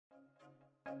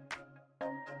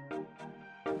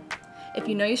If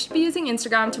you know you should be using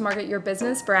Instagram to market your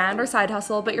business, brand, or side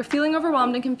hustle, but you're feeling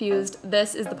overwhelmed and confused,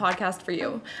 this is the podcast for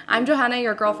you. I'm Johanna,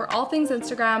 your girl for all things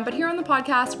Instagram, but here on the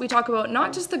podcast, we talk about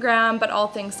not just the gram, but all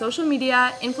things social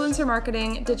media, influencer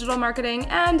marketing, digital marketing,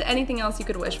 and anything else you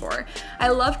could wish for. I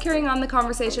love carrying on the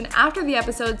conversation after the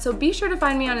episode, so be sure to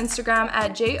find me on Instagram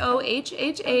at JOHHHANNA.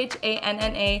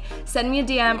 Send me a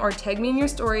DM or tag me in your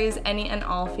stories. Any and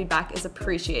all feedback is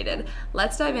appreciated.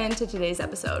 Let's dive into today's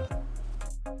episode.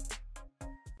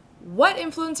 What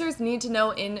influencers need to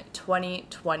know in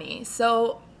 2020.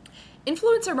 So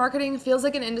influencer marketing feels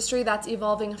like an industry that's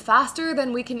evolving faster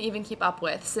than we can even keep up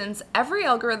with. Since every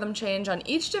algorithm change on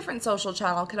each different social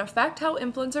channel can affect how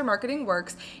influencer marketing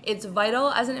works, it's vital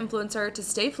as an influencer to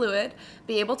stay fluid,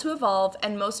 be able to evolve,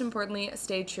 and most importantly,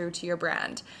 stay true to your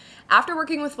brand. After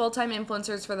working with full-time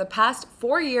influencers for the past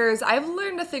 4 years, I've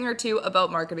learned a thing or two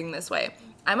about marketing this way.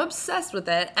 I'm obsessed with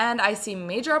it, and I see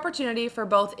major opportunity for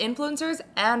both influencers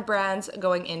and brands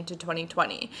going into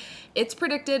 2020. It's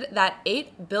predicted that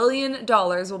 $8 billion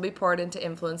will be poured into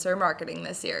influencer marketing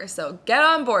this year, so get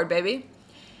on board, baby.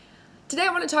 Today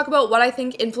I want to talk about what I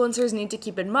think influencers need to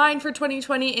keep in mind for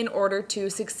 2020 in order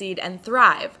to succeed and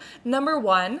thrive. Number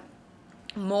one,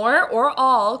 more or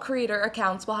all creator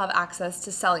accounts will have access to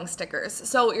selling stickers.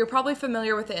 So you're probably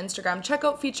familiar with the Instagram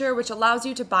checkout feature, which allows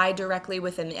you to buy directly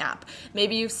within the app.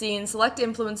 Maybe you've seen select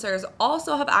influencers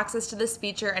also have access to this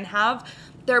feature and have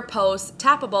their posts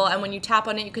tappable, and when you tap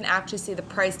on it, you can actually see the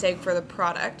price tag for the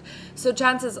product. So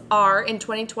chances are in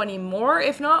 2020, more,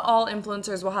 if not all,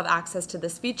 influencers will have access to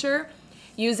this feature.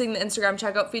 Using the Instagram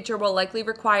checkout feature will likely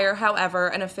require, however,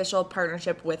 an official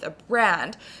partnership with a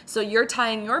brand. So you're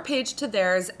tying your page to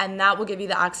theirs, and that will give you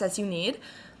the access you need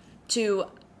to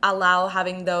allow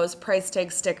having those price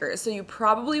tag stickers. So you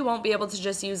probably won't be able to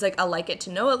just use like a like it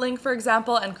to know it link, for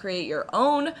example, and create your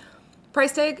own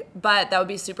price tag, but that would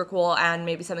be super cool and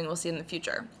maybe something we'll see in the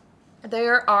future.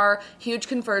 There are huge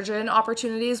conversion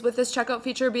opportunities with this checkout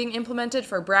feature being implemented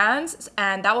for brands,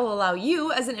 and that will allow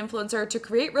you as an influencer to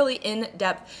create really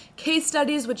in-depth case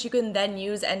studies, which you can then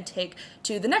use and take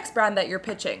to the next brand that you're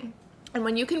pitching. And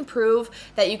when you can prove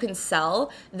that you can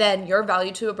sell, then your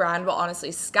value to a brand will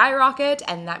honestly skyrocket,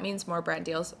 and that means more brand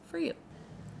deals for you.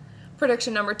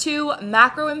 Prediction number two,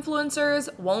 macro influencers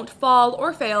won't fall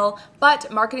or fail,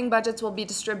 but marketing budgets will be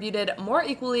distributed more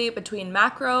equally between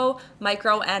macro,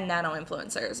 micro, and nano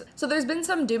influencers. So there's been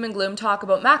some doom and gloom talk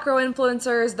about macro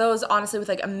influencers, those honestly with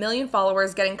like 1 million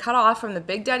followers getting cut off from the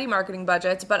big daddy marketing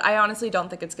budgets, but I honestly don't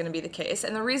think it's going to be the case.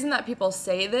 And the reason that people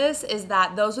say this is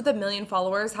that those with 1 million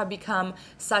followers have become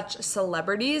such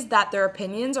celebrities that their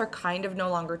opinions are kind of no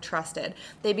longer trusted.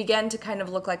 They begin to kind of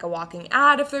look like a walking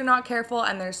ad if they're not careful,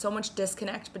 and there's so much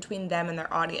disconnect between them and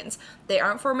their audience. They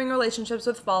aren't forming relationships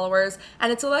with followers,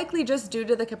 and it's likely just due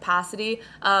to the capacity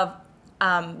of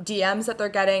DMs that they're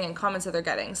getting and comments that they're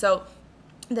getting. So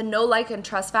the know, like, and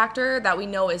trust factor that we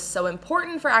know is so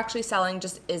important for actually selling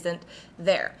just isn't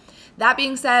there. That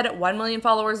being said, 1 million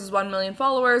followers is 1 million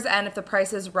followers, and if the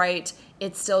price is right,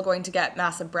 it's still going to get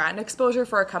massive brand exposure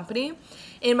for a company.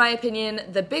 In my opinion,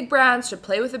 the big brands should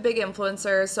play with the big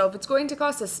influencers. So if it's going to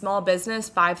cost a small business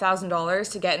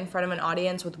 $5,000 to get in front of an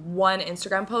audience with one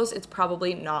Instagram post, it's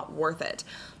probably not worth it.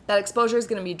 That exposure is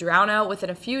going to be drowned out within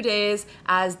a few days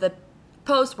as the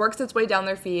post works its way down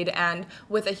their feed, and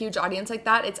with a huge audience like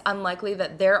that, it's unlikely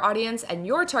that their audience and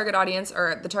your target audience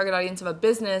or the target audience of a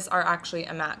business are actually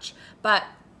a match. But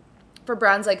for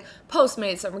brands like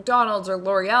Postmates or McDonald's or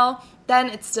L'Oreal, then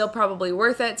it's still probably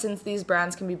worth it since these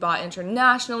brands can be bought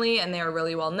internationally and they are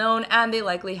really well known and they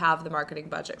likely have the marketing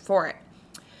budget for it.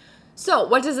 So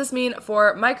what does this mean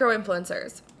for micro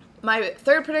influencers? My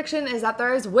third prediction is that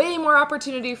there is way more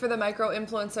opportunity for the micro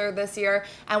influencer this year.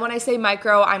 And when I say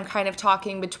micro, I'm kind of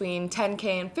talking between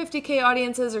 10K and 50K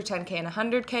audiences or 10K and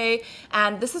 100K.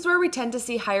 And this is where we tend to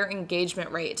see higher engagement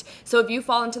rate. So if you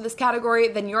fall into this category,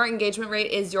 then your engagement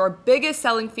rate is your biggest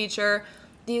selling feature.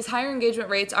 These higher engagement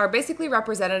rates are basically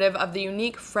representative of the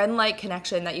unique friend-like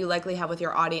connection that you likely have with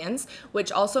your audience,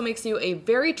 which also makes you a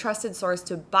very trusted source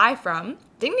to buy from.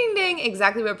 Ding, ding, ding,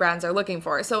 exactly what brands are looking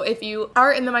for. So if you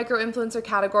are in the micro-influencer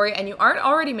category and you aren't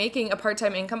already making a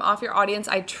part-time income off your audience,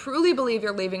 I truly believe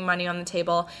you're leaving money on the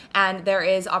table, and there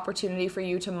is opportunity for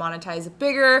you to monetize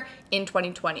bigger in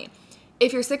 2020.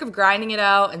 If you're sick of grinding it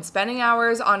out and spending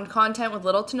hours on content with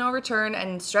little to no return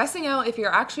and stressing out if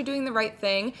you're actually doing the right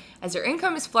thing as your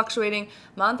income is fluctuating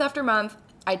month after month,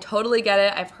 I totally get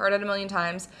it. I've heard it a million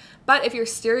times. But if you're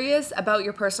serious about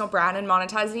your personal brand and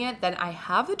monetizing it, then I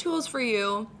have the tools for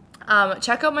you.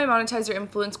 Check out my Monetize Your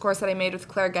Influence course that I made with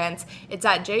Claire Gentz. It's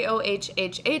at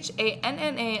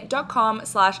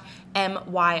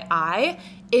johhhhanna.com/MYI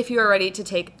if you are ready to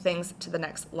take things to the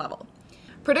next level.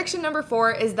 Prediction number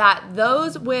 4 is that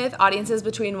those with audiences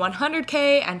between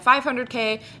 100K and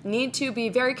 500K need to be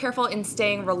very careful in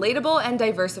staying relatable and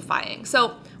diversifying.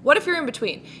 So what if you're in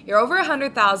between? You're over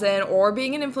 100,000, or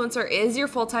being an influencer is your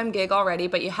full-time gig already,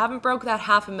 but you haven't broke that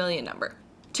 500,000 number.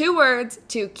 2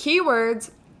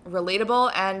 keywords,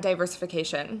 relatable and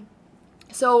diversification.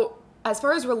 So as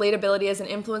far as relatability as an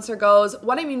influencer goes,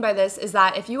 what I mean by this is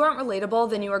that if you aren't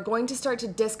relatable, then you are going to start to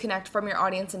disconnect from your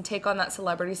audience and take on that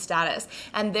celebrity status.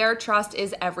 And their trust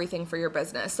is everything for your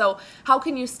business. So how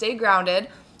can you stay grounded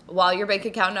while your bank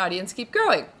account and audience keep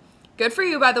growing? Good for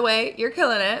you, by the way, you're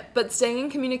killing it, but staying in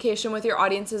communication with your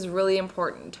audience is really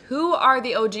important. Who are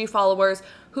the OG followers?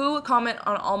 Who comment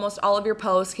on almost all of your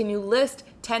posts? Can you list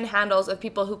 10 handles of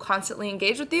people who constantly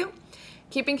engage with you?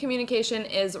 Keeping communication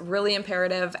is really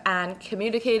imperative, and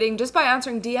communicating just by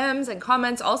answering DMs and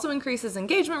comments also increases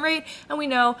engagement rate, and we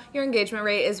know your engagement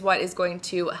rate is what is going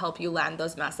to help you land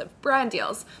those massive brand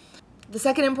deals. The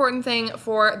second important thing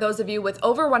for those of you with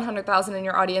over 100,000 in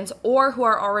your audience or who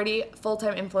are already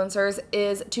full-time influencers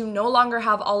is to no longer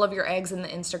have all of your eggs in the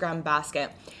Instagram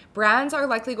basket. Brands are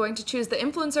likely going to choose the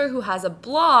influencer who has a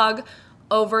blog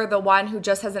over the one who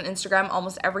just has an Instagram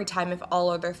almost every time if all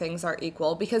other things are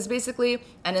equal. Because basically,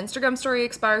 an Instagram story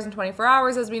expires in 24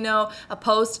 hours, as we know. A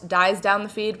post dies down the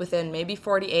feed within maybe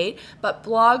 48. But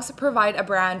blogs provide a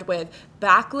brand with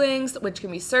backlinks, which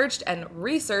can be searched and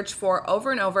researched for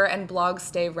over and over, and blogs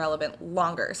stay relevant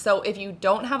longer. So if you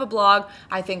don't have a blog,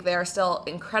 I think they are still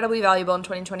incredibly valuable in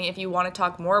 2020. If you want to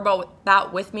talk more about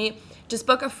that with me, just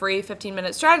book a free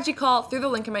 15-minute strategy call through the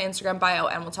link in my Instagram bio,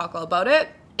 and we'll talk all about it.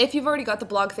 If you've already got the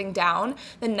blog thing down,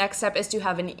 the next step is to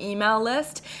have an email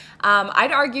list.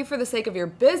 I'd argue for the sake of your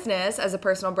business as a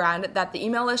personal brand that the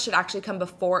email list should actually come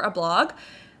before a blog,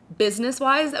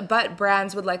 business-wise, but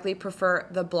brands would likely prefer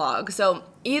the blog. So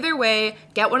either way,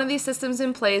 get one of these systems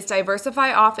in place,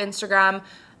 diversify off Instagram.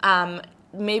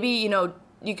 Maybe,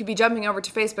 you could be jumping over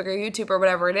to Facebook or YouTube or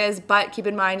whatever it is, but keep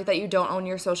in mind that you don't own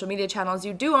your social media channels.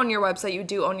 You do own your website, you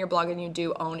do own your blog, and you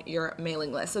do own your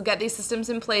mailing list. So get these systems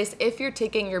in place if you're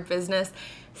taking your business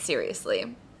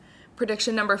seriously.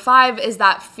 Prediction number 5 is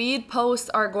that feed posts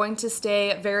are going to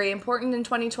stay very important in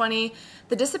 2020.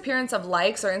 The disappearance of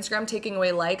likes, or Instagram taking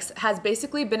away likes, has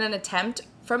basically been an attempt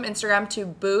from Instagram to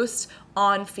boost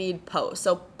on feed posts.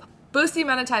 So boost the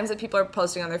amount of times that people are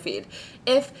posting on their feed.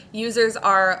 If users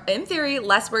are, in theory,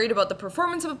 less worried about the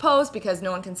performance of a post because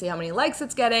no one can see how many likes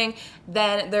it's getting,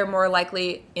 then they're more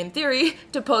likely, in theory,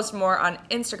 to post more on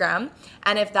Instagram.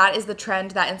 And if that is the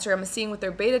trend that Instagram is seeing with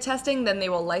their beta testing, then they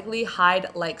will likely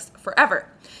hide likes forever.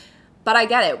 But I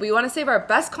get it. We want to save our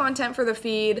best content for the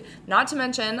feed. Not to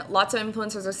mention, lots of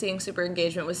influencers are seeing super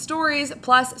engagement with stories.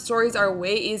 Plus, stories are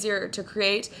way easier to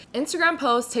create. Instagram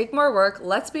posts take more work,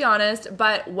 let's be honest.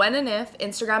 But when and if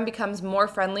Instagram becomes more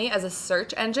friendly as a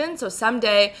search engine, so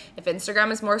someday, if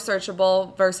Instagram is more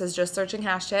searchable versus just searching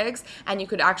hashtags, and you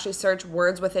could actually search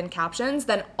words within captions,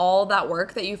 then all that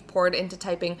work that you've poured into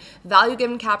typing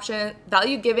value-giving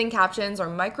captions or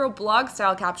micro blog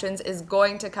style captions is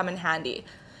going to come in handy.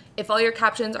 If all your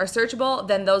captions are searchable,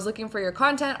 then those looking for your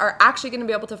content are actually going to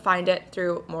be able to find it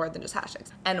through more than just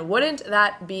hashtags. And wouldn't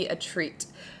that be a treat?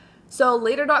 So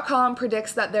Later.com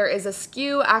predicts that there is a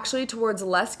skew actually towards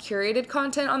less curated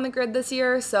content on the grid this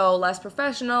year. So less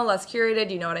professional, less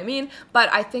curated, you know what I mean? But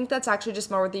I think that's actually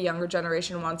just more what the younger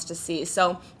generation wants to see.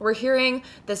 So we're hearing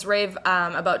this rave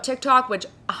about TikTok, which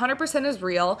 100% is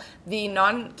real. The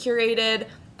non-curated,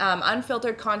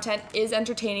 unfiltered content is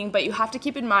entertaining, but you have to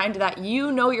keep in mind that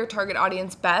you know your target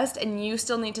audience best and you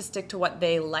still need to stick to what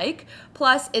they like.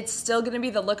 Plus, it's still going to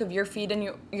be the look of your feed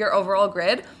and your overall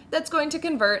grid that's going to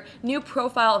convert new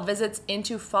profile visits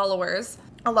into followers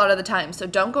a lot of the time. So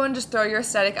don't go and just throw your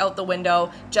aesthetic out the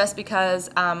window just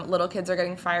because little kids are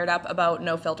getting fired up about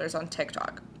no filters on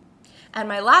TikTok. And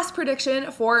my last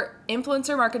prediction for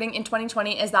influencer marketing in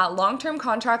 2020 is that long-term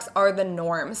contracts are the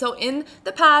norm. So in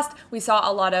the past, we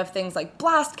saw a lot of things like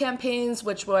blast campaigns,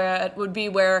 which would be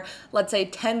where, let's say,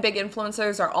 10 big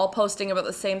influencers are all posting about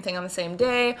the same thing on the same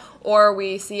day, or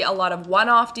we see a lot of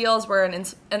one-off deals where an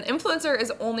influencer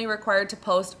is only required to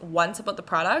post once about the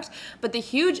product. But the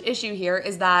huge issue here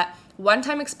is that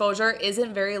One-time exposure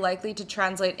isn't very likely to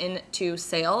translate into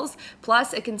sales.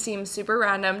 Plus, it can seem super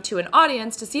random to an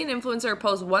audience to see an influencer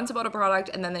post once about a product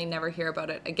and then they never hear about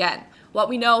it again. What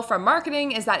we know from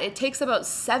marketing is that it takes about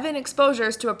 7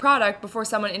 exposures to a product before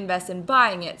someone invests in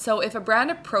buying it. So if a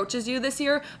brand approaches you this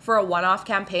year for a one-off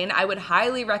campaign, I would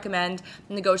highly recommend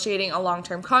negotiating a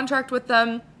long-term contract with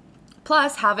them.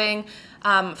 Plus, having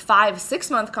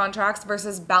 5-6 month contracts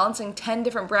versus balancing 10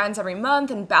 different brands every month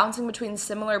and bouncing between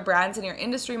similar brands in your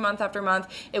industry month after month,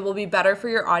 it will be better for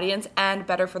your audience and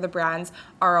better for the brand's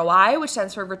ROI, which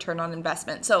stands for return on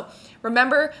investment. So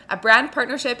remember, a brand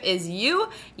partnership is you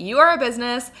are a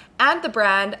business, and the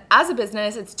brand as a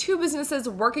business. It's 2 businesses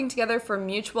working together for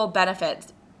mutual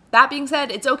benefits. That being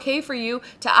said, it's okay for you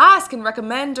to ask and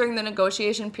recommend during the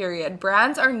negotiation period.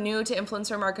 Brands are new to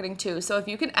influencer marketing too, so if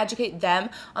you can educate them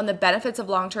on the benefits of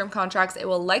long-term contracts, it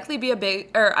will likely be a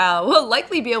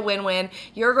win-win.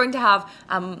 You're going to have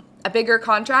a bigger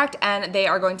contract, and they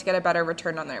are going to get a better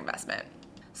return on their investment.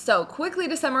 So quickly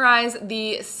to summarize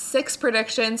the 6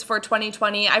 predictions for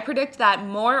 2020, I predict that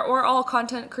more or all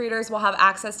content creators will have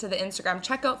access to the Instagram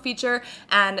checkout feature,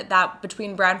 and that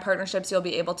between brand partnerships, you'll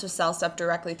be able to sell stuff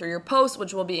directly through your posts,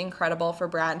 which will be incredible for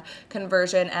brand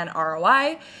conversion and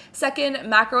ROI. Second,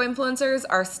 macro influencers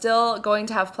are still going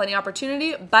to have plenty of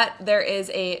opportunity, but there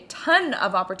is a ton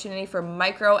of opportunity for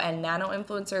micro and nano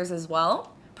influencers as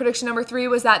well. Prediction number 3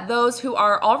 was that those who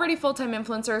are already full-time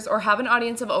influencers or have an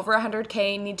audience of over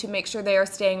 100K need to make sure they are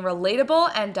staying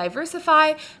relatable and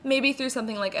diversify, maybe through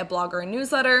something like a blog or a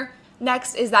newsletter.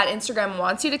 Next is that Instagram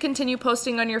wants you to continue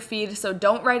posting on your feed, so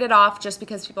don't write it off just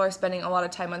because people are spending a lot of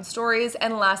time on stories.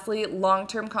 And lastly,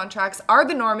 long-term contracts are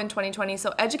the norm in 2020,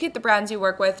 so educate the brands you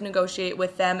work with, negotiate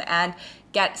with them, and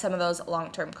get some of those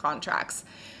long-term contracts.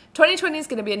 2020 is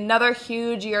going to be another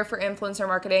huge year for influencer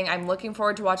marketing. I'm looking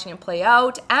forward to watching it play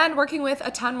out and working with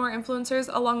a ton more influencers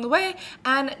along the way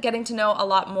and getting to know a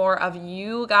lot more of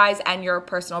you guys and your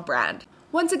personal brand.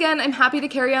 Once again, I'm happy to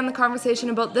carry on the conversation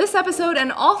about this episode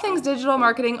and all things digital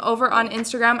marketing over on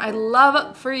Instagram. I'd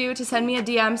love for you to send me a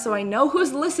DM so I know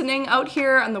who's listening out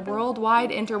here on the worldwide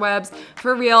interwebs.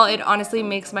 For real, it honestly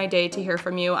makes my day to hear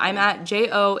from you. I'm at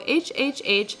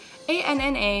JOHHHANNA.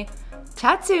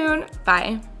 Chat soon.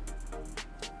 Bye.